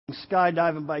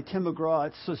Skydiving by Tim McGraw.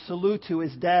 It's a salute to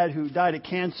his dad who died of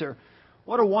cancer.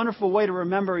 What a wonderful way to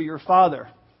remember your father.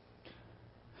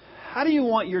 How do you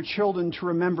want your children to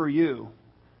remember you?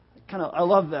 I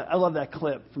love that. I love that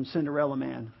clip from Cinderella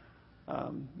Man.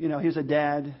 Here's a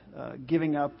dad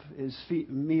giving up his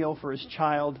meal for his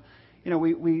child.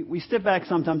 We step back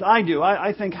sometimes. I do.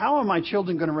 I think, how are my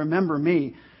children going to remember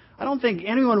me? I don't think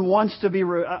anyone wants to be,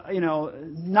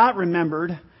 not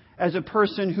remembered as a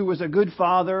person who was a good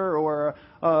father or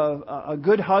a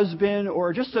good husband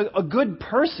or just a good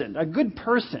person. A good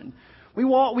person. We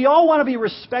all want to be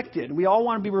respected. We all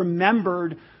want to be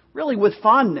remembered, really, with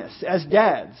fondness as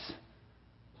dads.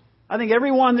 I think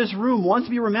everyone in this room wants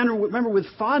to be remembered with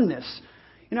fondness.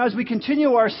 As we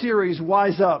continue our series,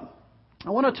 Wise Up, I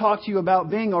want to talk to you about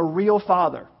being a real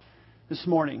father this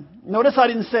morning. Notice I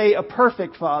didn't say a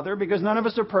perfect father, because none of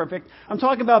us are perfect. I'm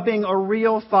talking about being a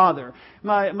real father.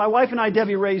 My wife and I,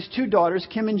 Debbie, raised two daughters,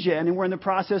 Kim and Jen, and we're in the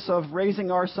process of raising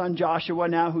our son Joshua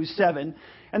now, who's 7.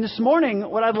 And this morning,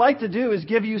 what I'd like to do is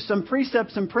give you some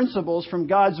precepts and principles from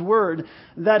God's Word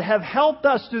that have helped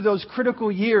us through those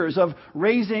critical years of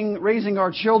raising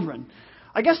our children.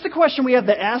 I guess the question we have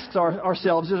to ask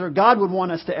ourselves is, or God would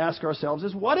want us to ask ourselves,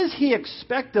 is what does He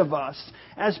expect of us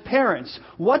as parents?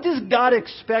 What does God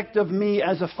expect of me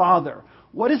as a father?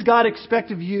 What does God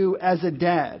expect of you as a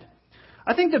dad?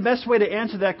 I think the best way to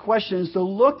answer that question is to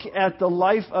look at the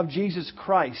life of Jesus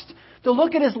Christ. To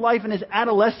look at His life in His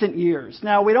adolescent years.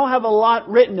 Now, we don't have a lot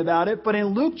written about it, but in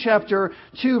Luke chapter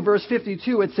 2, verse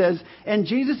 52, it says, "And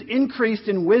Jesus increased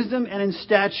in wisdom and in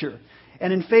stature,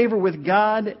 and in favor with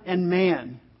God and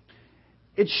man."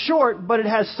 It's short, but it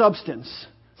has substance.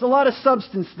 There's a lot of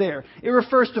substance there. It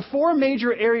refers to 4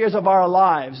 major areas of our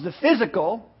lives. The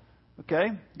physical,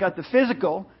 got the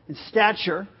physical in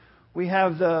stature. We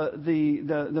have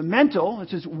the mental,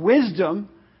 which is wisdom.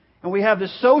 And we have the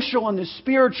social and the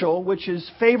spiritual, which is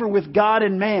favor with God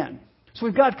and man. So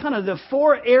we've got kind of the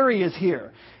 4 areas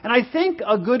here. And I think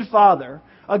a good father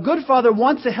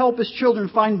wants to help his children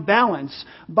find balance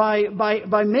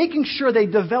by making sure they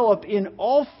develop in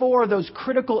all 4 of those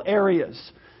critical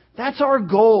areas. That's our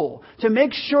goal, to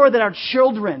make sure that our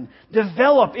children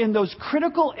develop in those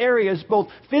critical areas, both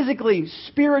physically,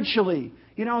 spiritually,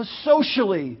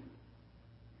 socially,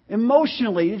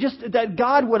 emotionally, just that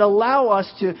God would allow us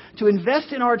to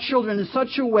invest in our children in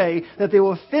such a way that they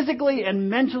will physically and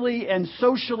mentally and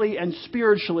socially and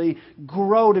spiritually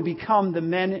grow to become the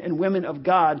men and women of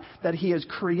God that He has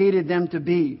created them to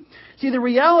be. See, the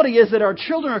reality is that our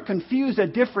children are confused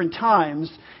at different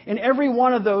times in every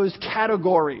one of those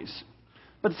categories.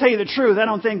 But to tell you the truth, I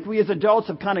don't think we as adults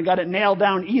have kind of got it nailed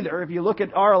down either. If you look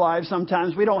at our lives,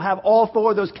 sometimes we don't have all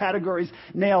 4 of those categories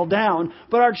nailed down.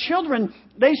 But our children,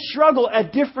 they struggle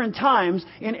at different times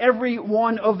in every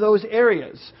one of those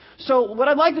areas. So what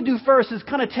I'd like to do first is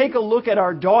kind of take a look at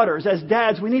our daughters. As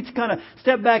dads, we need to kind of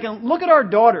step back and look at our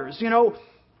daughters.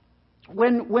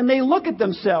 When they look at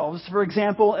themselves, for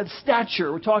example, at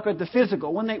stature, we're talking about the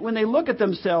physical. When they look at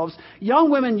themselves, young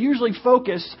women usually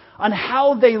focus on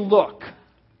how they look.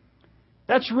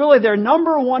 That's really their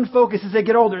number one focus as they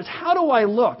get older, is how do I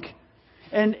look?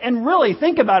 And really,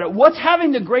 think about it. What's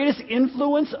having the greatest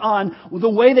influence on the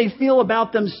way they feel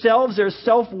about themselves, their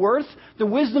self-worth? The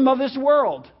wisdom of this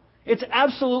world. It's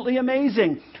absolutely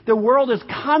amazing. The world is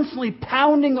constantly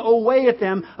pounding away at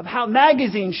them of how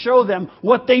magazines show them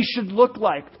what they should look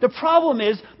like. The problem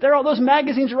is, those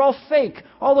magazines are all fake.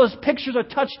 All those pictures are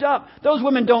touched up. Those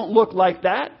women don't look like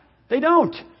that. They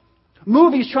don't.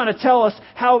 Movies trying to tell us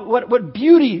what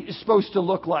beauty is supposed to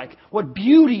look like, what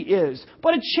beauty is.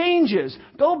 But it changes.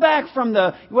 Go back from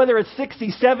whether it's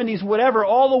 60s, 70s, whatever,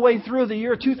 all the way through the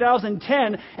year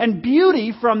 2010, and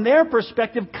beauty from their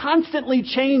perspective constantly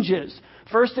changes.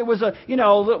 First it was a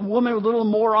woman with a little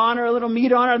more on her, a little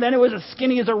meat on her. Then it was as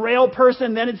skinny as a rail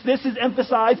person. Then this is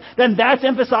emphasized. Then that's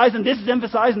emphasized. And this is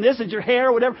emphasized. And this is your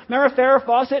hair, whatever. Remember Farrah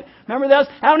Fawcett? Remember those?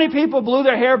 How many people blew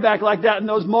their hair back like that in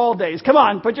those mall days? Come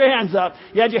on, put your hands up.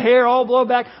 You had your hair all blown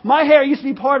back. My hair used to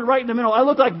be parted right in the middle. I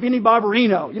looked like Vinnie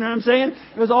Barbarino. You know what I'm saying?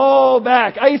 It was all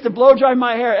back. I used to blow dry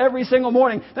my hair every single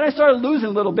morning. Then I started losing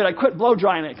a little bit. I quit blow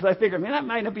drying it because I figured, that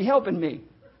might not be helping me.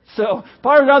 So,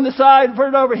 part of it on the side, put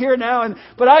it over here now.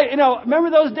 But remember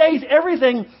those days,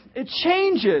 everything, it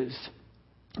changes.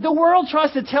 The world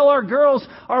tries to tell our girls,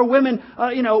 our women, how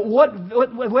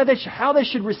they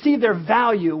should receive their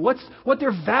value, what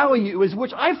their value is,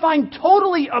 which I find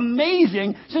totally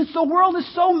amazing since the world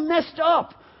is so messed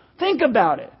up. Think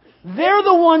about it. They're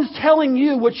the ones telling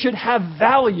you what should have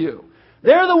value.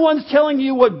 They're the ones telling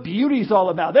you what beauty's all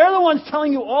about. They're the ones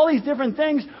telling you all these different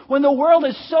things when the world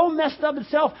is so messed up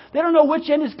itself. They don't know which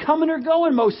end is coming or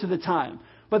going most of the time.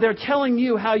 But they're telling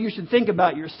you how you should think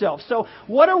about yourself. So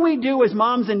what do we do as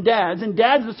moms and dads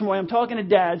this morning, I'm talking to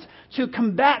dads, to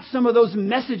combat some of those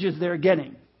messages they're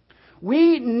getting?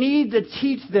 We need to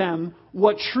teach them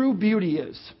what true beauty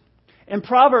is. In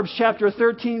Proverbs chapter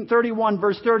 31,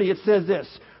 verse 30, it says this.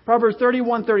 Proverbs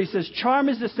 31:30 says, "Charm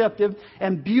is deceptive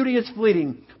and beauty is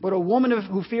fleeting, but a woman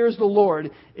who fears the Lord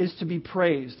is to be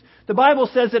praised." The Bible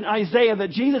says in Isaiah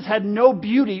that Jesus had no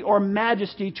beauty or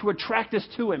majesty to attract us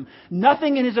to Him.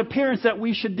 Nothing in His appearance that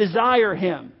we should desire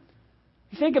Him.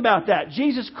 Think about that.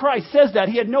 Jesus Christ says that.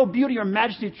 He had no beauty or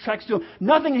majesty to attract us to Him.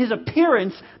 Nothing in His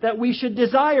appearance that we should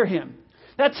desire Him.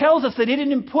 That tells us that He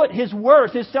didn't put His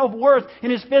worth, His self-worth, in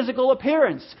His physical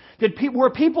appearance. Were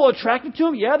people attracted to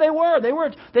Him? Yeah, they were.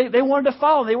 They wanted to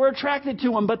follow. They were attracted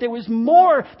to Him. But there was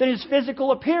more than His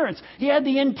physical appearance. He had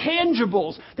the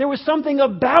intangibles. There was something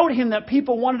about Him that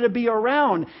people wanted to be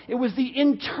around. It was the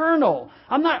internal.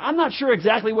 I'm not sure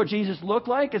exactly what Jesus looked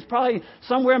like. It's probably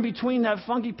somewhere in between that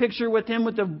funky picture with Him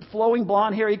with the flowing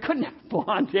blonde hair. He couldn't have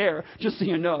blonde hair, just so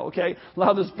you know, okay? A lot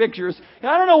of those pictures.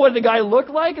 I don't know what the guy looked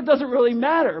like. It doesn't really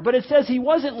matter. But it says He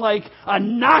wasn't like a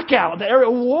knockout.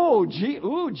 Whoa,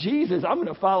 Jesus, I'm going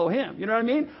to follow Him. You know what I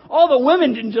mean? All the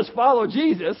women didn't just follow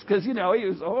Jesus because, He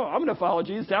was, I'm going to follow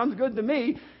Jesus. Sounds good to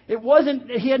me. It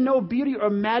wasn't, He had no beauty or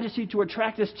majesty to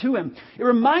attract us to Him. It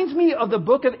reminds me of the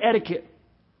book of etiquette.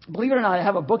 Believe it or not, I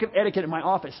have a book of etiquette in my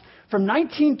office. From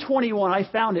 1921,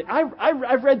 I found it.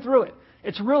 I've read through it.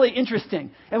 It's really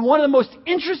interesting. And one of the most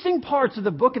interesting parts of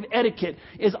the book of etiquette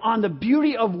is on the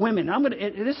beauty of women. I'm going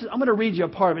to read you a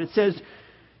part of it. It says,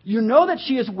 "You know that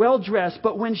she is well dressed,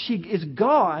 but when she is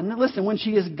gone, when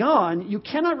she is gone, you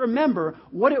cannot remember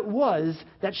what it was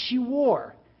that she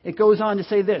wore." It goes on to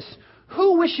say this: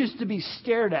 "Who wishes to be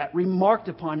stared at, remarked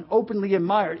upon, openly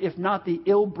admired, if not the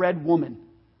ill-bred woman?"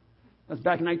 That's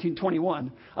back in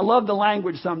 1921. I love the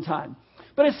language sometime.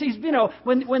 But it's,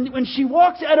 when she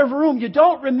walks out of a room, you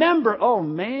don't remember, oh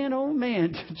man,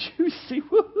 did you see,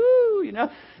 woohoo,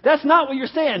 That's not what you're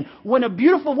saying. When a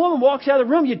beautiful woman walks out of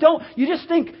the room, you just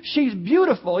think she's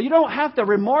beautiful. You don't have to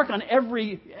remark on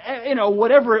every,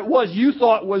 whatever it was you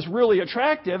thought was really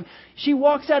attractive. She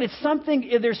walks out,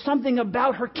 there's something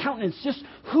about her countenance, just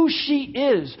who she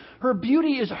is. Her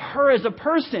beauty is her as a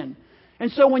person.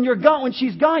 And so when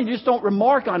she's gone, you just don't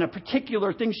remark on a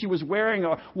particular thing she was wearing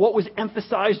or what was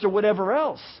emphasized or whatever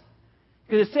else.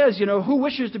 Because it says, who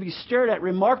wishes to be stared at,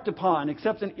 remarked upon,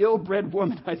 except an ill-bred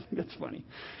woman. I think that's funny.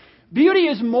 Beauty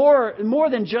is more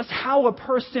than just how a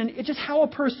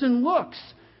person looks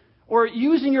or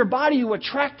using your body to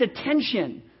attract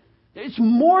attention. It's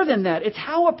more than that. It's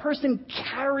how a person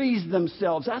carries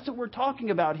themselves. That's what we're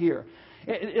talking about here.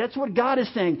 That's what God is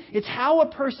saying. It's how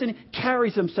a person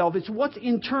carries himself. It's what's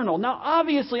internal. Now,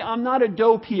 obviously, I'm not a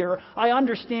dope here. I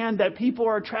understand that people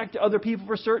are attracted to other people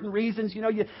for certain reasons.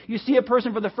 You see a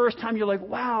person for the first time, you're like,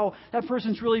 wow, that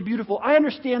person's really beautiful. I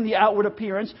understand the outward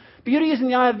appearance. Beauty is in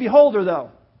the eye of the beholder,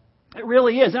 though. It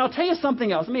really is. And I'll tell you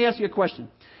something else. Let me ask you a question.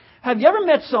 Have you ever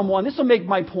met someone, this will make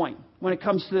my point when it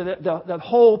comes to the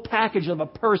whole package of a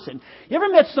person. You ever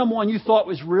met someone you thought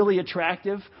was really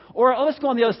attractive? Or let's go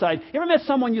on the other side. You ever met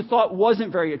someone you thought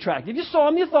wasn't very attractive? You saw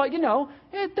him, you thought, he's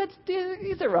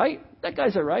all right. That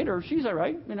guy's all right, or she's all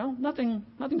right. Nothing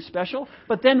special.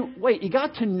 But then, wait, you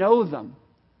got to know them.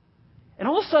 And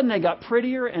all of a sudden they got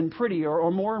prettier and prettier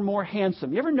or more and more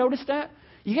handsome. You ever notice that?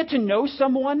 You get to know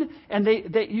someone, and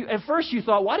at first you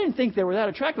thought, well, I didn't think they were that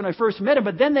attractive when I first met them,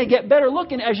 but then they get better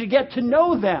looking as you get to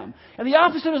know them. And the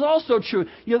opposite is also true.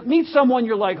 You meet someone,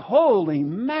 you're like, holy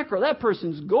mackerel, that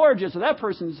person's gorgeous, or that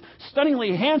person's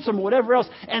stunningly handsome, or whatever else.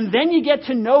 And then you get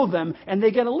to know them, and they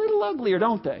get a little uglier,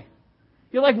 don't they?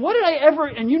 You're like, what did I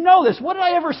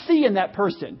ever see in that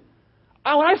person?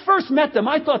 When I first met them,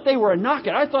 I thought they were a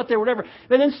knockout. I thought they were whatever.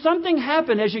 But then something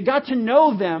happened as you got to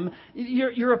know them.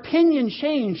 Your opinion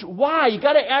changed. Why? You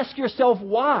got to ask yourself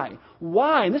why.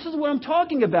 Why? And this is what I'm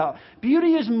talking about.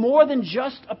 Beauty is more than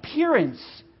just appearance.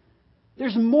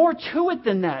 There's more to it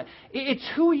than that. It's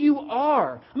who you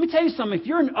are. Let me tell you something. If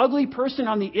you're an ugly person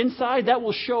on the inside, that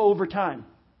will show over time.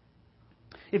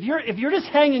 If you're just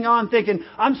hanging on thinking,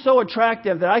 I'm so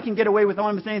attractive that I can get away with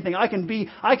almost anything. I can be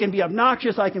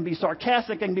obnoxious, I can be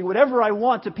sarcastic, I can be whatever I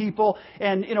want to people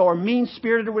and or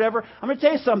mean-spirited or whatever. I'm going to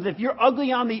tell you something. If you're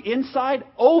ugly on the inside,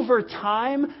 over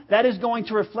time, that is going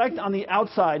to reflect on the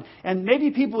outside. And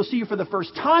maybe people who see you for the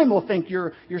first time will think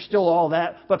you're still all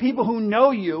that. But people who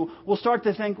know you will start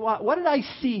to think, well, what did I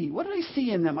see? What did I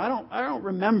see in them? I don't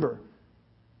remember.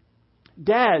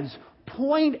 Dads,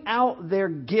 point out their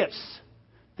gifts,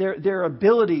 their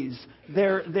abilities,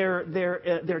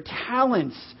 their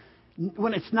talents.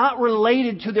 When it's not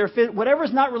related to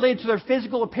whatever's not related to their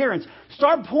physical appearance,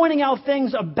 start pointing out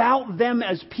things about them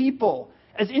as people,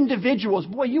 as individuals.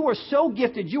 Boy, you are so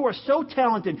gifted. You are so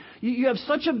talented. You have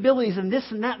such abilities in this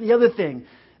and that and the other thing.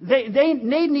 They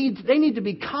need to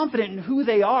be confident in who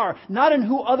they are, not in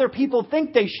who other people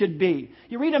think they should be.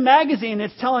 You read a magazine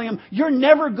that's telling them, you're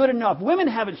never good enough. Women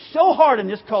have it so hard in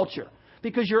this culture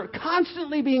because you're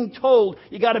constantly being told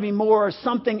you got to be more or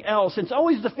something else. It's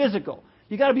always the physical.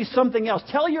 You got to be something else.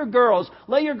 Tell your girls,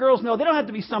 let your girls know they don't have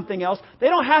to be something else. They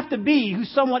don't have to be who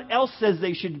someone else says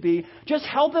they should be. Just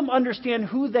help them understand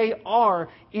who they are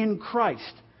in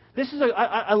Christ.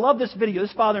 I love this video.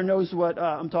 This father knows what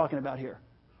I'm talking about here.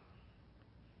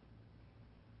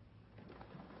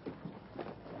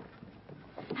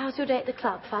 How's your day at the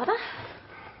club, Father?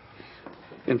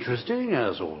 Interesting,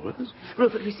 as always.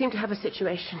 Rupert, we seem to have a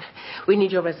situation. We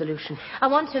need your resolution. I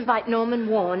want to invite Norman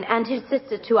Warren and his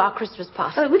sister to our Christmas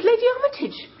party. With Lady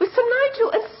Armitage, with Sir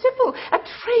Nigel and Sybil, a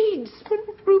tradesman,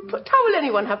 Rupert. How will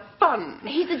anyone have fun?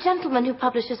 He's a gentleman who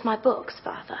publishes my books,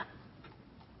 Father.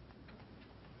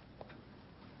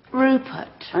 Rupert.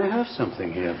 I have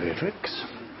something here, Beatrix.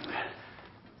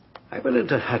 I went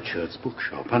into Hatchard's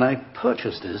bookshop and I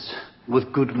purchased this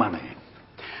with good money.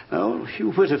 Now,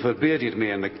 Hugh Whittiford bearded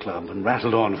me in the club and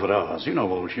rattled on for hours. You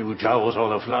know old Hugh, jowls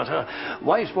all aflutter.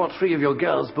 Wife bought 3 of your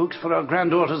girls' books for our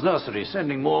granddaughter's nursery,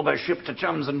 sending more by ship to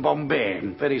chums in Bombay.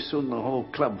 And very soon the whole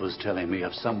club was telling me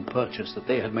of some purchase that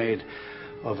they had made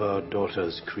of our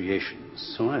daughter's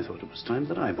creations. So I thought it was time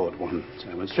that I bought one. So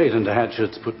I went straight into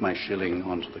Hatchard's, put my shilling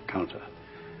onto the counter.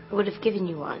 I would have given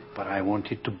you one. But I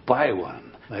wanted to buy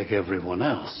one, like everyone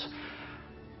else.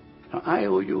 Now, I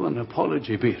owe you an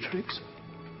apology, Beatrix.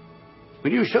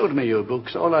 When you showed me your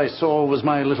books, all I saw was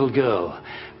my little girl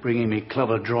bringing me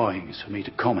clever drawings for me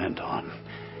to comment on.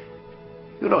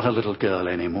 You're not a little girl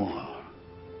anymore.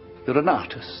 You're an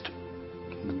artist.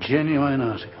 A genuine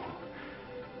article.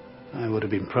 I would have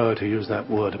been proud to use that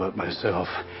word about myself.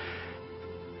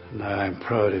 And I'm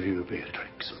proud of you,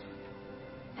 Beatrix.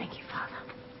 Thank you, Father.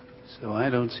 So I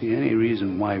don't see any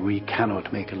reason why we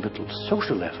cannot make a little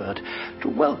social effort to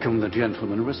welcome the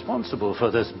gentleman responsible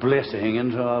for this blessing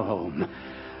into our home.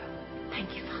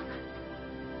 Thank you, Father.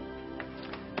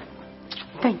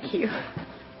 Thank you.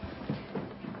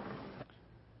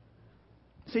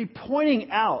 See, pointing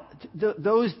out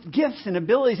those gifts and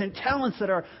abilities and talents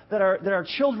that our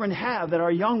children have, that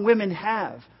our young women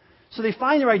have. So they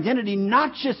find their identity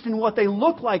not just in what they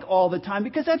look like all the time,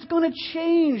 because that's going to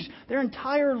change their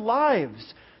entire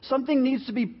lives. Something needs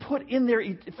to be put in there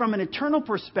from an eternal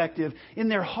perspective in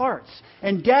their hearts.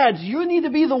 And dads, you need to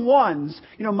be the ones.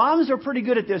 You know, moms are pretty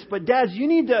good at this, but dads, you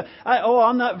need to,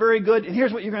 I'm not very good. And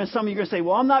here's what some of you are going to say,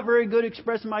 well, I'm not very good at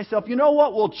expressing myself. You know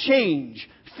what? We'll change.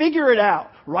 Figure it out.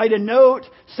 Write a note,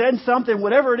 send something,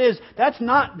 whatever it is. That's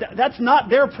not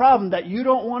their problem that you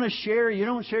don't want to share. You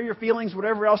don't share your feelings,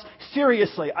 whatever else.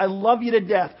 Seriously, I love you to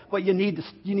death, but you need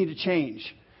to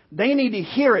change. They need to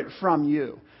hear it from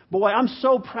you. Boy, I'm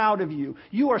so proud of you.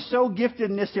 You are so gifted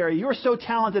in this area. You are so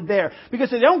talented there. Because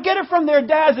if they don't get it from their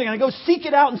dads, they're going to go seek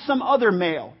it out in some other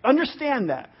male. Understand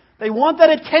that. They want that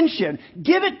attention.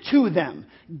 Give it to them.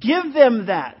 Give them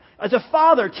that. As a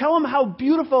father, tell them how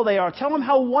beautiful they are. Tell them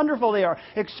how wonderful they are.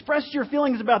 Express your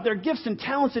feelings about their gifts and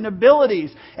talents and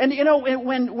abilities. And you know,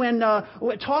 when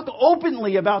talk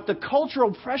openly about the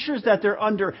cultural pressures that they're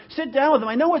under. Sit down with them.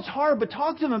 I know it's hard, but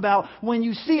talk to them about when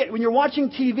you see it, when you're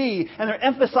watching TV and they're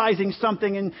emphasizing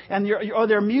something or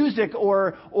their music or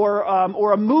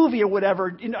a movie or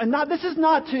whatever. You know, this is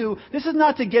not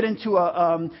to get into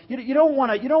a you don't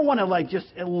want to like just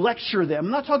lecture them.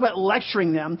 I'm not talking about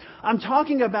lecturing them. I'm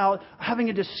talking about having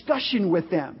a discussion with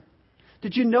them.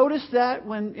 Did you notice that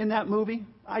when in that movie?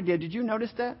 I did. Did you notice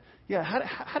that? Yeah.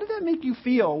 How did that make you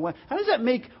feel? How does that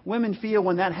make women feel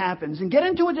when that happens? And get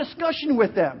into a discussion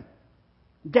with them.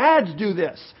 Dads do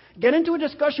this. Get into a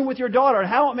discussion with your daughter on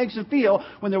how it makes them feel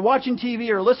when they're watching TV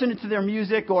or listening to their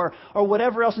music or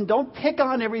whatever else. And don't pick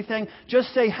on everything.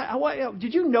 Just say,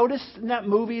 did you notice in that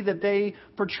movie that they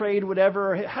portrayed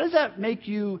whatever? How does that make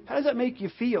you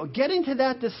feel? Get into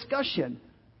that discussion.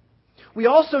 We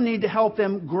also need to help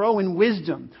them grow in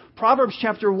wisdom. Proverbs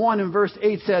chapter 1 and verse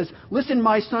 8 says, "Listen,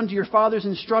 my son, to your father's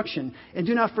instruction, and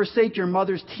do not forsake your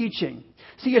mother's teaching."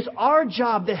 See, it's our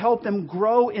job to help them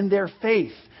grow in their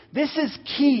faith. This is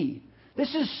key.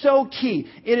 This is so key.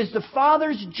 It is the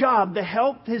father's job to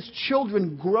help his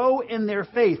children grow in their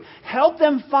faith. Help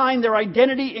them find their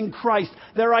identity in Christ.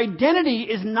 Their identity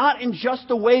is not in just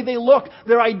the way they look.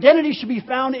 Their identity should be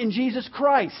found in Jesus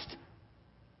Christ.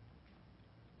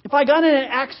 If I got in an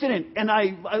accident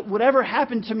and whatever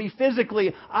happened to me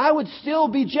physically, I would still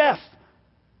be Jeff.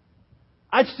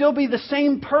 I'd still be the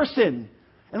same person.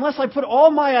 Unless I put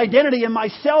all my identity in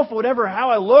myself, or whatever, how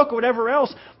I look, or whatever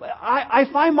else, I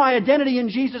find my identity in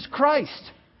Jesus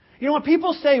Christ. You know, when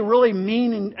people say really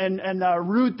mean and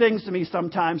rude things to me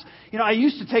sometimes, you know, I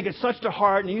used to take it such to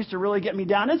heart and it used to really get me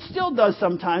down. It still does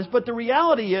sometimes, but the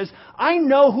reality is I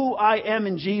know who I am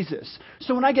in Jesus.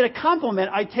 So when I get a compliment,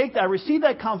 I take that, I receive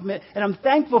that compliment, and I'm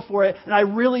thankful for it, and I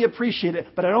really appreciate it,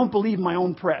 but I don't believe my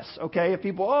own press, okay? If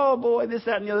people, oh boy, this,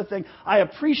 that, and the other thing, I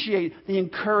appreciate the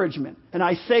encouragement, and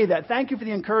I say that. Thank you for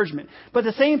the encouragement. But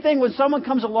the same thing when someone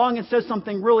comes along and says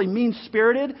something really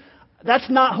mean-spirited, that's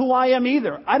not who I am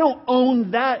either. I don't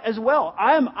own that as well.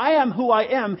 I am who I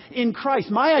am in Christ.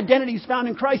 My identity is found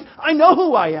in Christ. I know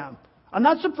who I am. I'm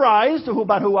not surprised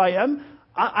about who I am.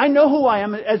 I know who I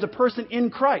am as a person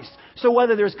in Christ. So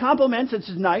whether there's compliments, which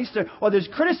is nice, or there's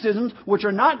criticisms, which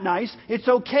are not nice, it's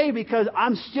okay because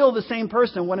I'm still the same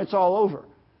person when it's all over.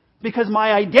 Because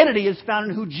my identity is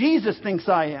found in who Jesus thinks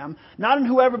I am, not in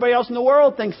who everybody else in the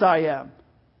world thinks I am.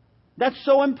 That's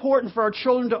so important for our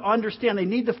children to understand. They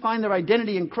need to find their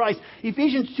identity in Christ.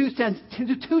 Ephesians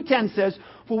 2:10 says,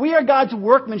 "For we are God's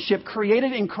workmanship,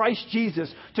 created in Christ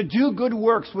Jesus, to do good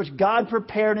works which God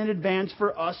prepared in advance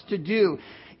for us to do."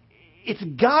 It's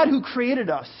God who created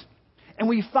us. And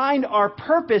we find our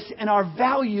purpose and our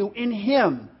value in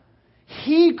Him.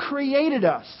 He created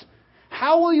us.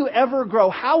 How will you ever grow?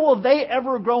 How will they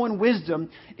ever grow in wisdom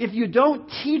if you don't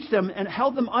teach them and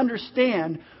help them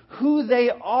understand who they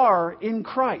are in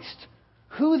Christ?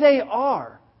 Who they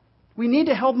are. We need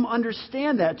to help them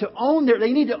understand that.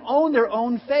 They need to own their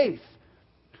own faith.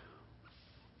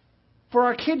 For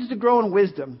our kids to grow in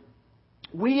wisdom,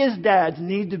 we as dads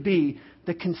need to be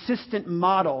the consistent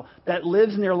model that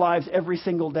lives in their lives every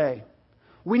single day.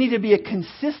 We need to be a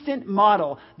consistent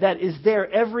model that is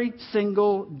there every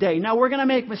single day. Now, we're going to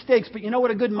make mistakes, but you know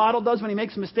what a good model does when he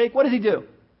makes a mistake? What does he do?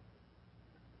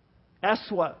 Asks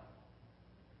what?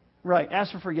 Right,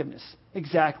 ask for forgiveness.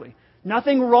 Exactly.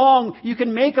 Nothing wrong. You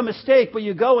can make a mistake, but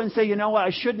you go and say, you know what,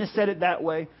 I shouldn't have said it that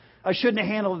way. I shouldn't have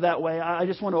handled it that way. I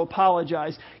just want to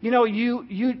apologize. You know,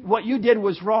 what you did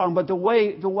was wrong, but the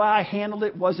way I handled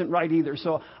it wasn't right either.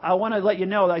 So I want to let you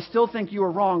know that I still think you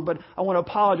were wrong, but I want to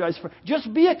apologize for.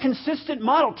 Just be a consistent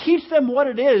model. Teach them what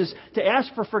it is to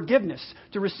ask for forgiveness,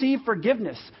 to receive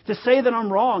forgiveness, to say that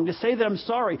I'm wrong, to say that I'm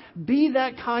sorry. Be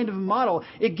that kind of model.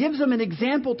 It gives them an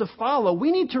example to follow.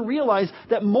 We need to realize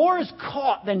that more is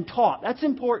caught than taught. That's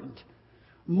important.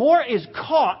 More is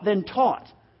caught than taught.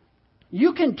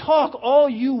 You can talk all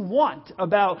you want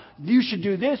about you should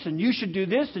do this and you should do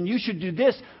this and you should do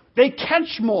this. They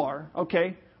catch more,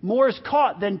 okay? More is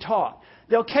caught than taught.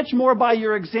 They'll catch more by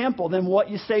your example than what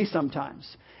you say sometimes.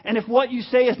 And if what you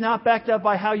say is not backed up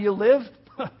by how you live,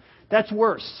 that's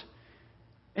worse.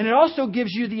 And it also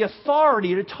gives you the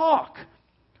authority to talk.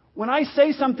 When I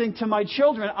say something to my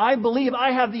children, I believe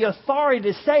I have the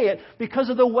authority to say it because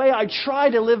of the way I try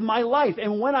to live my life.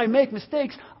 And when I make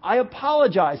mistakes, I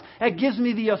apologize. That gives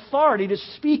me the authority to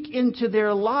speak into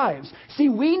their lives. See,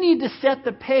 we need to set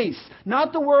the pace,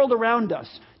 not the world around us.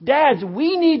 Dads,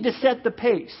 we need to set the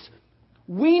pace.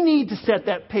 We need to set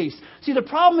that pace. See, the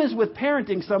problem is with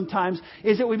parenting sometimes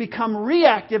is that we become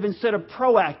reactive instead of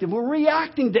proactive. We're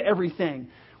reacting to everything.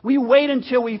 We wait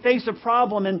until we face a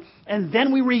problem and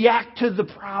then we react to the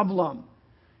problem.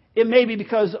 It may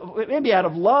be out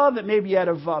of love, it may be out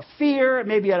of fear, it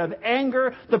may be out of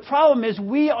anger. The problem is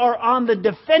we are on the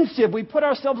defensive. We put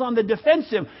ourselves on the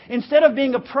defensive. Instead of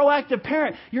being a proactive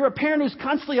parent, you're a parent who's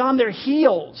constantly on their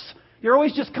heels. You're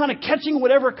always just kind of catching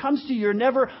whatever comes to you. You're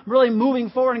never really moving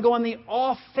forward and going the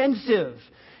offensive.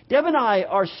 Deb and I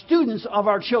are students of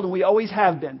our children. We always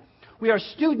have been. We are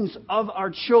students of our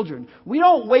children. We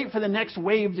don't wait for the next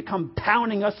wave to come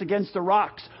pounding us against the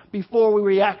rocks before we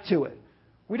react to it.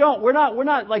 We're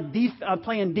not like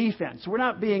playing defense. We're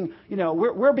not being,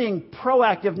 we're being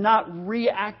proactive, not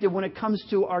reactive when it comes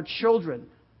to our children.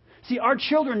 See, our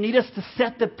children need us to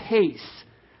set the pace.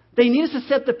 They need us to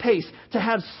set the pace, to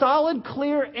have solid,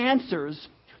 clear answers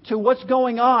to what's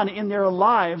going on in their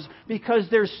lives because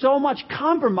there's so much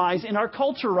compromise in our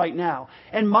culture right now.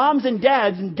 And moms and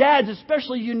dads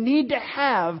especially, you need to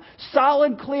have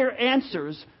solid, clear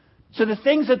answers to the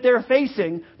things that they're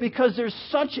facing because there's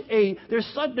such a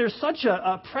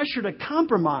pressure to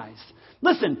compromise.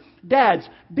 Listen, dads,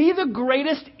 be the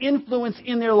greatest influence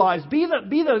in their lives. Be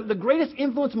the greatest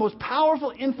influence, most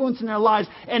powerful influence in their lives,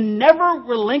 and never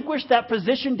relinquish that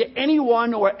position to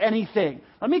anyone or anything.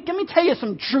 Let me tell you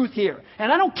some truth here.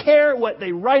 And I don't care what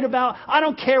they write about. I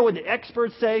don't care what the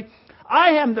experts say.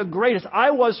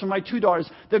 I was for my two daughters,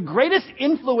 the greatest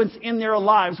influence in their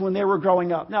lives when they were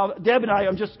growing up. Now, Deb and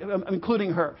I'm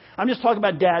including her. I'm just talking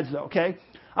about dads though, okay?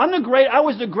 I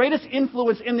was the greatest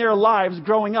influence in their lives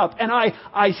growing up. And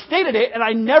I stated it, and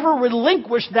I never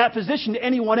relinquished that position to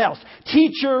anyone else.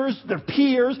 Teachers, their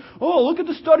peers. Oh, look at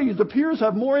the studies. The peers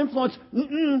have more influence.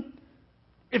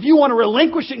 If you want to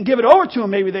relinquish it and give it over to them,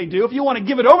 maybe they do. If you want to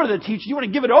give it over to the teacher, you want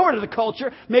to give it over to the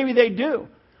culture, maybe they do.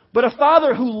 But a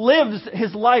father who lives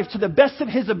his life to the best of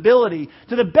his ability,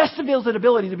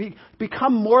 to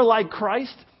become more like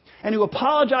Christ, and who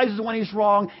apologizes when he's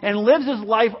wrong and lives his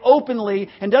life openly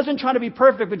and doesn't try to be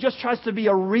perfect but just tries to be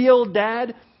a real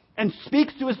dad and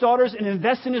speaks to his daughters and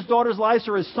invests in his daughters' lives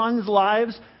or his sons'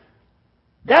 lives,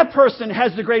 that person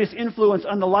has the greatest influence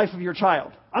on the life of your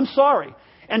child. I'm sorry.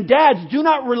 And dads, do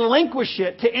not relinquish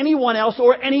it to anyone else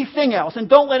or anything else. And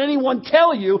don't let anyone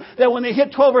tell you that when they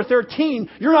hit 12 or 13,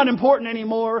 you're not important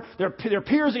anymore. Their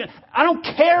peers. I don't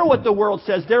care what the world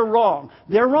says. They're wrong.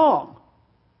 They're wrong.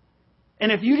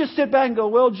 And if you just sit back and go,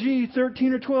 well, gee,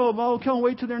 13 or 12, I can't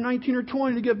wait till they're 19 or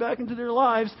 20 to get back into their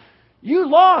lives. You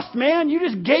lost, man. You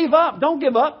just gave up. Don't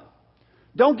give up.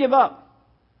 Don't give up.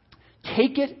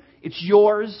 Take it. It's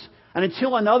yours. And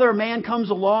until another man comes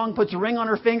along, puts a ring on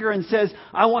her finger and says,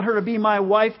 I want her to be my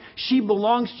wife, she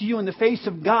belongs to you in the face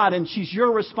of God and she's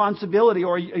your responsibility,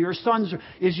 or your son's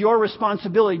is your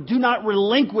responsibility. Do not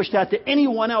relinquish that to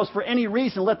anyone else for any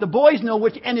reason. Let the boys know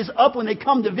which end is up when they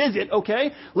come to visit,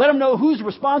 okay? Let them know who's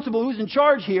responsible, who's in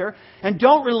charge here. And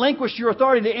don't relinquish your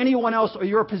authority to anyone else or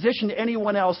your position to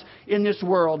anyone else in this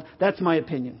world. That's my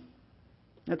opinion.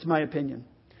 That's my opinion.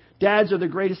 Dads are the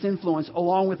greatest influence,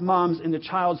 along with moms, in the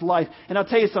child's life. And I'll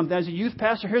tell you something. As a youth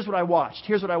pastor, here's what I watched.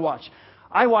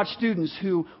 I watched students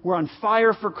who were on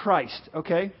fire for Christ,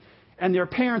 okay? And their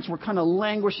parents were kind of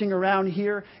languishing around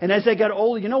here. And as they got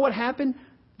older, you know what happened?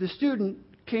 The student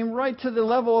came right to the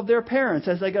level of their parents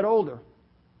as they got older.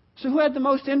 So who had the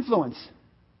most influence?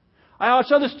 I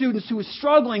watched other students who were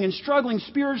struggling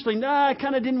spiritually. I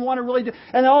kind of didn't want to really do.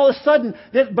 And all of a sudden,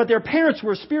 but their parents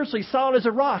were spiritually solid as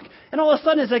a rock. And all of a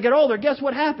sudden, as they get older, guess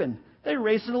what happened? They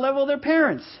raised to the level of their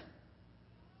parents.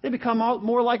 They become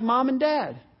more like mom and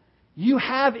dad. You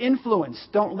have influence.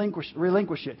 Don't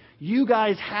relinquish it. You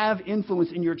guys have influence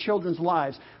in your children's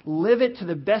lives. Live it to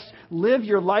the best. Live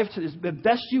your life to the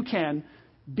best you can.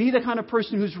 Be the kind of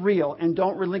person who's real and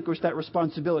don't relinquish that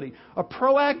responsibility. A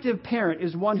proactive parent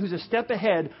is one who's a step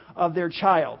ahead of their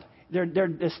child.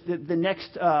 The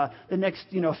next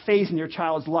phase in your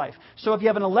child's life. So if you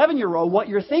have an 11-year-old, what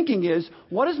you're thinking is,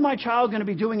 what is my child going to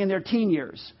be doing in their teen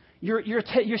years? You're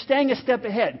staying a step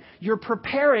ahead. You're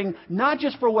preparing not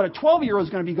just for what a 12-year-old is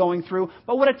going to be going through,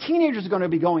 but what a teenager is going to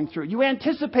be going through. You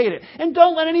anticipate it. And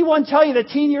don't let anyone tell you that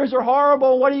teen years are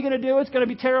horrible. What are you going to do? It's going to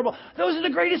be terrible. Those are the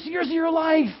greatest years of your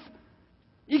life.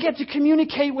 You get to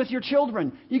communicate with your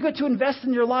children. You get to invest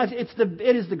in your lives.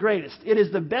 It is the greatest. It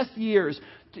is the best years.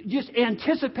 Just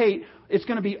anticipate it's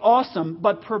going to be awesome,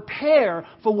 but prepare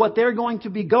for what they're going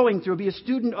to be going through. Be a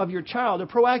student of your child. A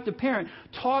proactive parent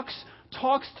talks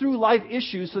through life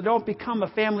issues so they don't become a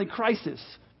family crisis.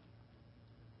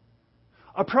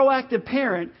 A proactive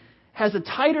parent has a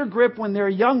tighter grip when they're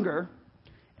younger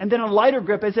and then a lighter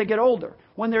grip as they get older.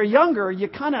 When they're younger, you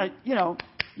kind of,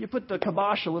 you put the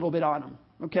kibosh a little bit on them,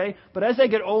 okay? But as they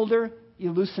get older,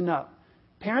 you loosen up.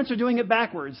 Parents are doing it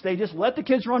backwards. They just let the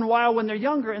kids run wild when they're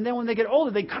younger, and then when they get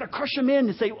older, they kind of crush them in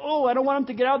and say, oh, I don't want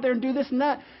them to get out there and do this and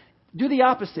that. Do the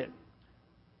opposite.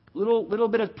 Little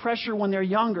bit of pressure when they're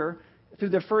younger, through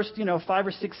their first, 5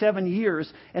 or 6, 7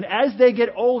 years. And as they get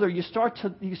older, you start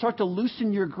to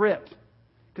loosen your grip.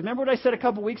 Because remember what I said a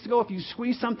couple weeks ago? If you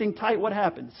squeeze something tight, what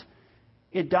happens?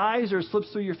 It dies or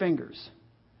slips through your fingers.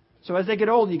 So as they get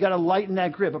older, you got to lighten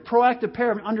that grip. A proactive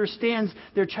parent understands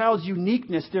their child's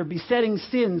uniqueness, their besetting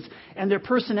sins, and their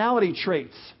personality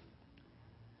traits.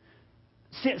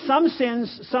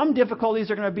 Some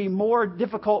difficulties are going to be more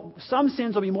difficult. Some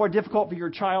sins will be more difficult for your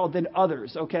child than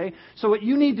others, okay? So what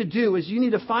you need to do is you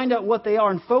need to find out what they are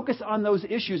and focus on those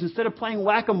issues instead of playing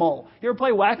whack-a-mole. You ever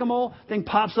play whack-a-mole? Thing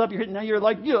pops up, now you're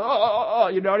like, you know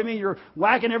what I mean? You're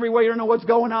whacking everywhere, you don't know what's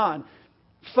going on.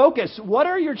 Focus. What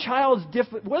are your child's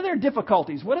what are their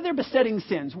difficulties? What are their besetting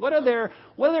sins? What are their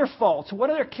faults?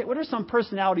 What are some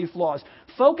personality flaws?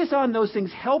 Focus on those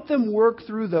things. Help them work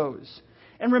through those.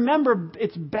 And remember,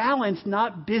 it's balance,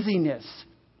 not busyness.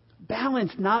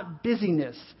 Balance, not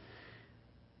busyness.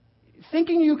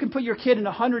 Thinking you can put your kid in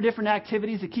 100 different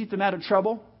activities to keep them out of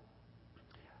trouble,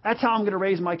 that's how I'm going to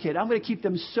raise my kid. I'm going to keep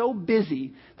them so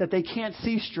busy that they can't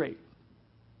see straight.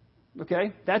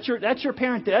 Okay? That's your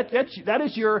parent.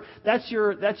 That's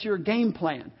your game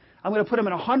plan. I'm going to put them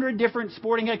in 100 different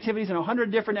sporting activities and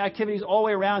 100 different activities all the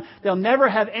way around. They'll never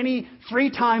have any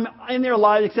free time in their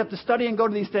lives except to study and go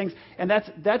to these things. And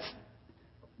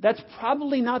that's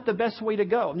probably not the best way to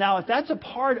go. Now, if that's a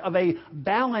part of a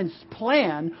balanced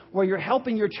plan where you're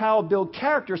helping your child build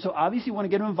character, so obviously you want to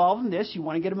get them involved in this, you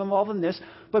want to get them involved in this,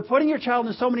 but putting your child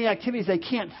in so many activities they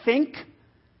can't think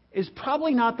is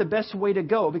probably not the best way to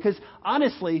go. Because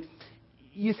honestly,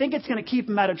 you think it's going to keep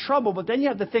them out of trouble, but then you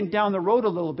have to think down the road a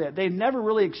little bit. They've never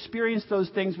really experienced those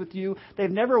things with you.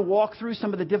 They've never walked through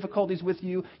some of the difficulties with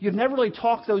you. You've never really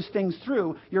talked those things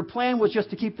through. Your plan was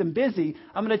just to keep them busy.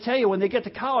 I'm going to tell you, when they get to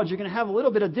college, you're going to have a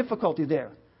little bit of difficulty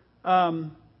there.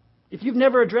 If you've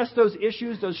never addressed those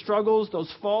issues, those struggles, those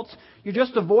faults, you're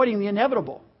just avoiding the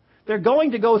inevitable. They're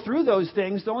going to go through those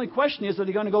things. The only question is, are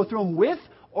they going to go through them with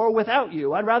or without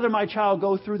you? I'd rather my child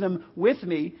go through them with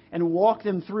me and walk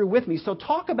them through with me. So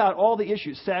talk about all the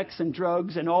issues, sex and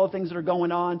drugs and all the things that are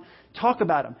going on. Talk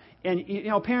about them.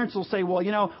 And, parents will say,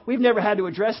 well, we've never had to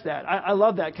address that. I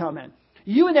love that comment.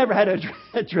 You never had to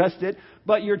address it,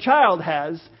 but your child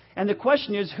has. And the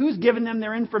question is, who's given them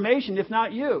their information if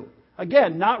not you?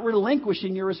 Again, not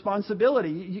relinquishing your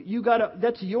responsibility.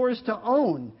 That's yours to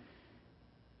own.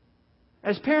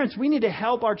 As parents, we need to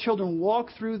help our children walk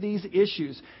through these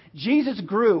issues. Jesus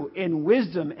grew in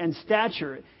wisdom and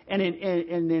stature and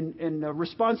in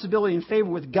responsibility and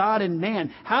favor with God and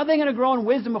man. How are they going to grow in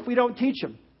wisdom if we don't teach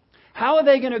them? How are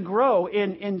they going to grow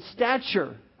in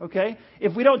stature, okay,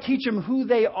 if we don't teach them who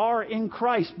they are in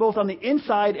Christ, both on the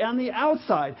inside and the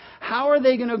outside? How are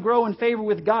they going to grow in favor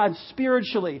with God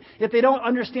spiritually if they don't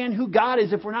understand who God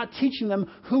is, if we're not teaching them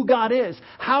who God is?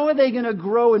 How are they going to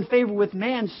grow in favor with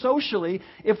man socially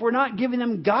if we're not giving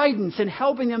them guidance and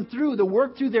helping them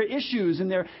work through their issues and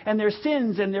their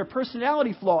sins and their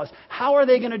personality flaws? How are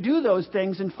they going to do those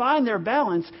things and find their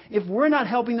balance if we're not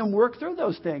helping them work through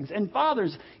those things? And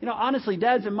fathers, honestly,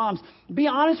 dads and moms, be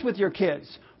honest with your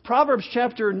kids. Proverbs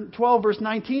chapter 12, verse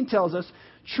 19 tells us,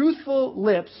 truthful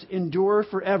lips endure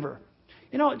forever.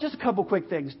 Just a couple quick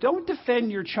things. Don't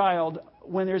defend your child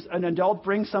when there's an adult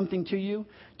brings something to you.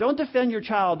 Don't defend your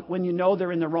child when you know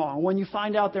they're in the wrong, when you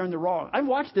find out they're in the wrong. I've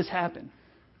watched this happen.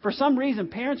 For some reason,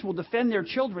 parents will defend their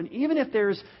children, even if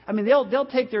they'll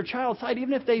take their child's side,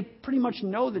 even if they pretty much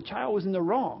know the child was in the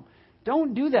wrong.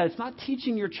 Don't do that. It's not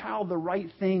teaching your child the right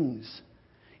things.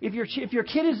 If your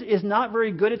kid is not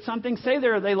very good at something, say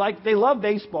they love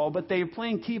baseball, but they're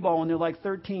playing t-ball when they're like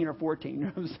 13 or 14. You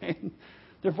know what I'm saying?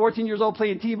 They're 14 years old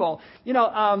playing t-ball. Be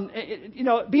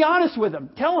honest with them.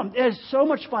 Tell them it's so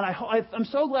much fun. I'm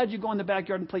so glad you go in the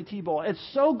backyard and play t-ball. It's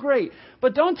so great.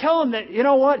 But don't tell them that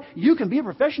you can be a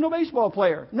professional baseball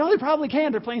player. No, they probably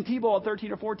can't. They're playing t-ball at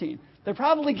 13 or 14. They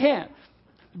probably can't.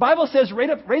 The Bible says,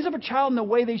 raise up a child in the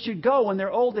way they should go. When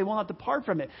they're old, they will not depart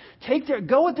from it.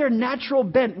 Go with their natural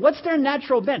bent. What's their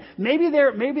natural bent? Maybe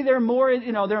they're more,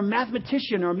 they're a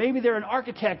mathematician, or maybe they're an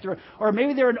architect, or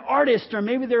maybe they're an artist, or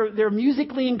maybe they're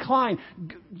musically inclined.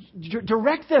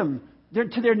 Direct them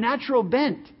to their natural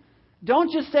bent.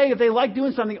 Don't just say if they like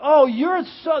doing something, you're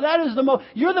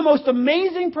the most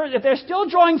amazing person. If they're still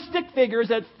drawing stick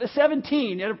figures at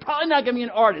 17, they're probably not going to be an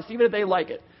artist, even if they like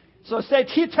it. So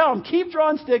tell them, keep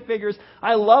drawing stick figures.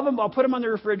 I love them. I'll put them on the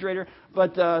refrigerator.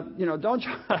 But,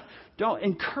 don't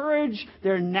encourage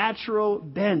their natural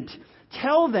bent.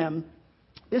 Tell them,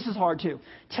 this is hard too.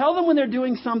 Tell them when they're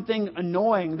doing something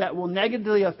annoying that will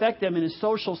negatively affect them in a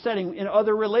social setting, in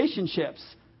other relationships.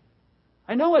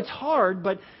 I know it's hard,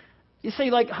 but you say,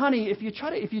 honey, if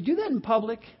you do that in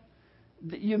public,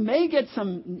 you may get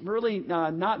some really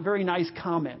not very nice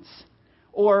comments.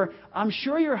 Or, I'm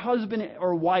sure your husband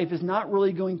or wife is not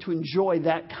really going to enjoy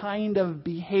that kind of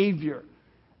behavior.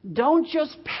 Don't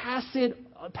just pass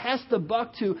the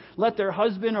buck to let their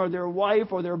husband or their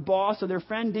wife or their boss or their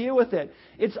friend deal with it.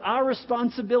 It's our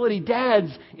responsibility.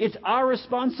 Dads, it's our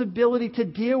responsibility to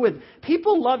deal with.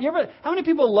 How many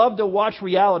people love to watch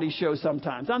reality shows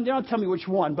sometimes? They don't tell me which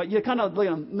one, but you kind of,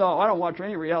 no, I don't watch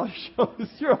any reality shows.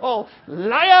 You're all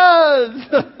liars!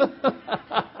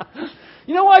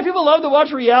 You know why people love to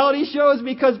watch reality shows?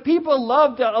 Because people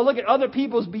love to look at other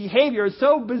people's behavior. It's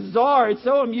so bizarre. It's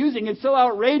so amusing. It's so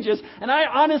outrageous. And I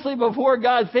honestly, before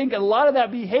God, think a lot of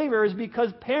that behavior is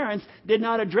because parents did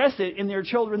not address it in their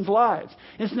children's lives.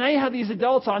 And so now you have these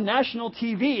adults on national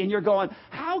TV and you're going,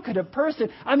 how could a person...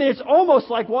 it's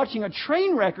almost like watching a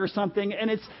train wreck or something.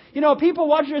 And it's, people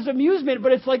watch it as amusement,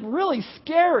 but it's really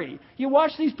scary. You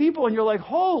watch these people and you're like,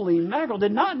 holy mackerel,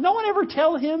 no one ever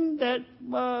tell him that...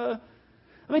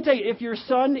 Let me tell you, if your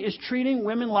son is treating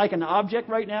women like an object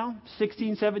right now,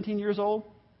 16, 17 years old,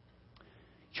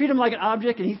 treat him like an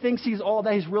object, and he thinks he's all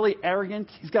that. He's really arrogant.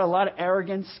 He's got a lot of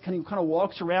arrogance. He kind of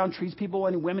walks around, treats people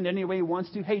and women any way he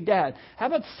wants to. Hey, Dad, how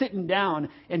about sitting down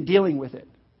and dealing with it?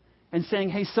 And saying,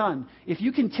 hey, son, if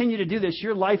you continue to do this,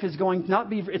 your life is going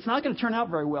it's not going to turn out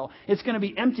very well. It's going to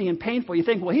be empty and painful. You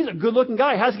think, well, he's a good-looking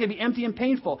guy. How's it going to be empty and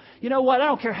painful? You know what? I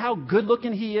don't care how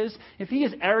good-looking he is. If he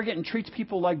is arrogant and treats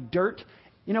people like dirt,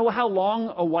 you know how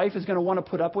long a wife is going to want to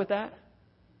put up with that?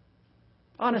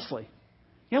 Honestly.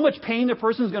 You know how much pain the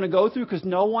person is going to go through because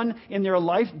no one in their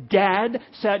life, Dad,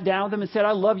 sat down with them and said,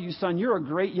 I love you, son. You're a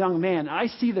great young man. I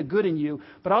see the good in you.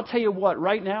 But I'll tell you what,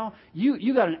 right now,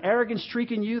 you got an arrogant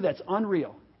streak in you that's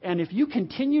unreal. And if you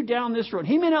continue down this road,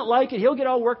 he may not like it. He'll get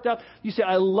all worked up. You say,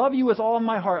 I love you with all of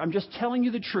my heart. I'm just telling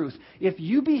you the truth. If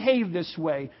you behave this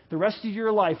way the rest of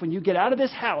your life, when you get out of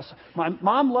this house, my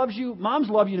mom loves you. Moms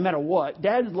love you no matter what.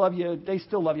 Dads love you. They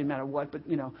still love you no matter what. But,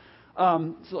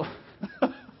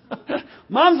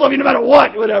 moms love you no matter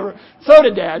what, whatever. So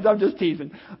do dads. I'm just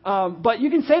teasing. But you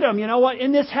can say to them, you know what?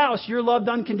 In this house, you're loved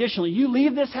unconditionally. You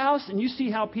leave this house and you see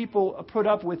how people put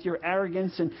up with your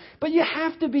arrogance. But you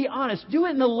have to be honest. Do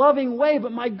it in a loving way.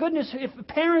 But my goodness, if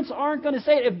parents aren't going to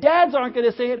say it, if dads aren't going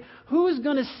to say it, who's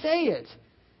going to say it?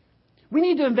 We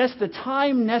need to invest the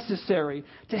time necessary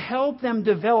to help them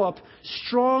develop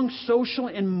strong social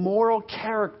and moral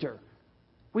character.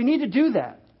 We need to do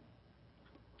that.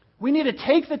 We need to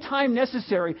take the time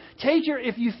necessary. Take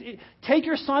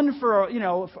your son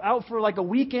out for like a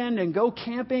weekend and go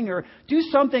camping or do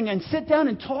something and sit down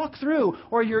and talk through.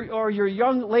 Or your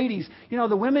young ladies,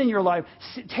 the women in your life,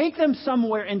 take them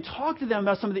somewhere and talk to them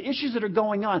about some of the issues that are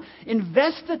going on.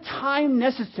 Invest the time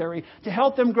necessary to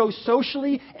help them grow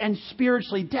socially and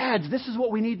spiritually. Dads, this is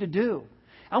what we need to do.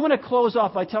 I want to close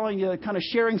off by telling you, kind of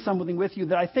sharing something with you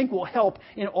that I think will help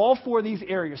in all four of these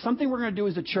areas. Something we're going to do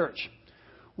as a church.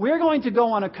 We're going to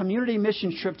go on a community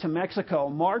mission trip to Mexico,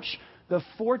 March the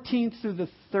 14th through the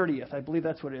 30th. I believe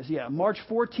that's what it is. Yeah, March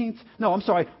 14th. No, I'm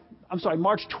sorry,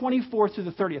 March 24th through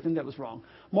the 30th. I think that was wrong.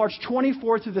 March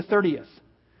 24th through the 30th.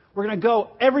 We're going to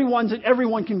go.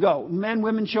 Everyone can go. Men,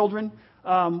 women, children.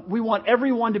 We want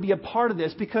everyone to be a part of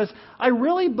this because I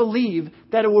really believe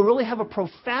that it will really have a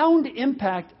profound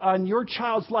impact on your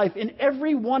child's life in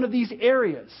every one of these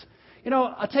areas.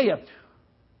 I'll tell you,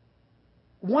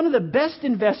 one of the best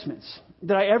investments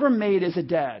that I ever made as a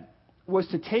dad was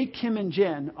to take Kim and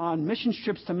Jen on mission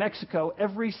trips to Mexico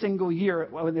every single year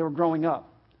when they were growing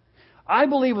up. I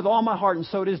believe with all my heart, and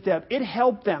so does Deb, it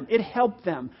helped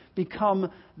them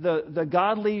become the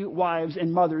godly wives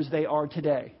and mothers they are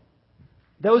today.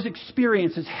 Those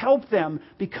experiences helped them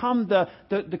become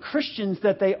the Christians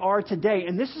that they are today.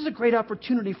 And this is a great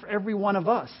opportunity for every one of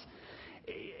us.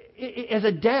 As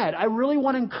a dad, I really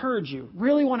want to encourage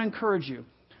you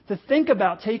to think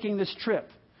about taking this trip,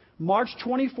 March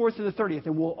 24th to the 30th,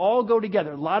 and we'll all go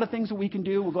together. A lot of things that we can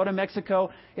do. We'll go to Mexico,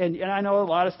 and I know a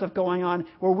lot of stuff going on.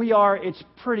 Where we are, it's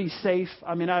pretty safe.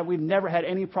 I mean, we've never had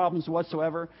any problems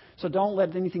whatsoever, so don't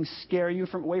let anything scare you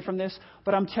away from this.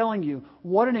 But I'm telling you,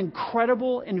 what an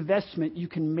incredible investment you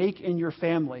can make in your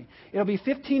family. It'll be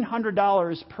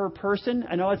 $1,500 per person.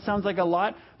 I know it sounds like a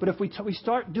lot, but if we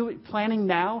start planning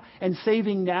now and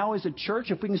saving now as a church,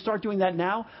 if we can start doing that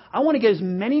now, I want to get as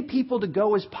many people to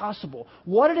go as possible.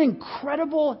 What an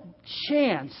incredible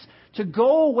chance to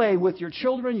go away with your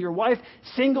children, your wife,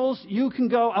 singles. You can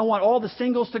go. I want all the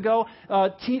singles to go.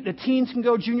 The teens can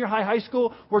go, junior high, high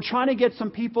school. We're trying to get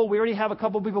some people. We already have a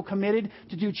couple people committed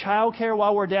to do childcare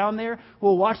while we're down there.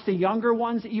 We'll watch the younger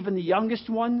ones, even the youngest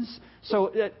ones,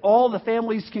 so that all the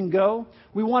families can go.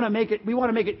 We want to make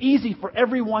it easy for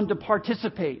everyone to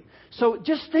participate. So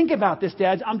just think about this,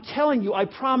 dads. I'm telling you, I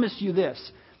promise you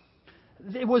this.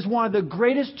 It was one of the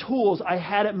greatest tools I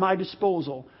had at my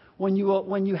disposal. When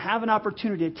you have an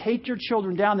opportunity to take your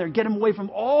children down there, get them away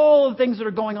from all the things that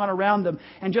are going on around them,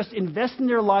 and just invest in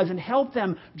their lives and help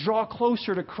them draw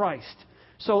closer to Christ.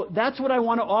 So that's what I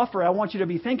want to offer. I want you to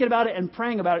be thinking about it and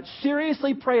praying about it.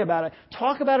 Seriously pray about it.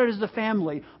 Talk about it as a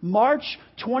family. March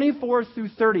 24th through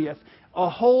 30th. A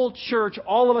whole church,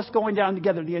 all of us going down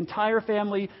together. The entire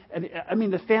family,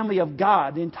 the family of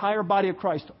God, the entire body of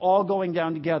Christ, all going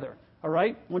down together. All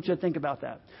right? I want you to think about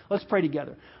that. Let's pray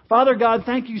together. Father God,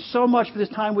 thank you so much for this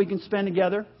time we can spend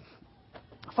together.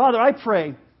 Father, I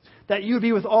pray that you would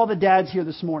be with all the dads here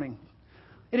this morning.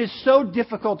 It is so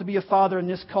difficult to be a father in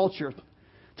this culture,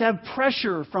 to have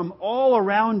pressure from all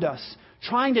around us,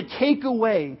 trying to take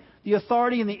away the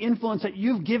authority and the influence that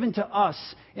you've given to us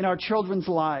in our children's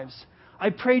lives.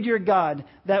 I pray, dear God,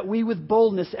 that we with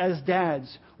boldness as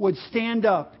dads would stand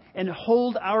up and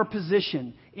hold our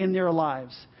position in their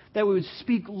lives. That we would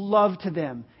speak love to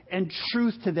them and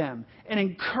truth to them and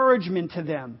encouragement to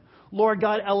them. Lord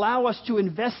God, allow us to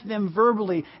invest in them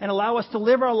verbally and allow us to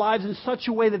live our lives in such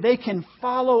a way that they can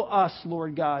follow us,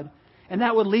 Lord God, and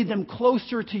that would lead them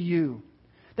closer to you.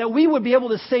 That we would be able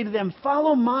to say to them,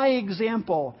 follow my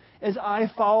example as I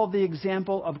follow the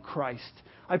example of Christ.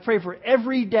 I pray for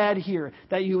every dad here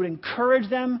that you would encourage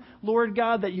them, Lord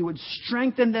God, that you would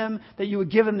strengthen them, that you would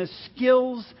give them the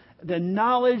skills, the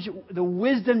knowledge, the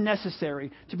wisdom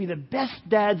necessary to be the best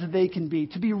dads that they can be,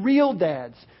 to be real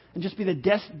dads, and just be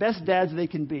the best dads they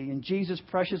can be. In Jesus'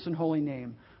 precious and holy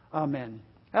name, amen.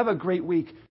 Have a great week.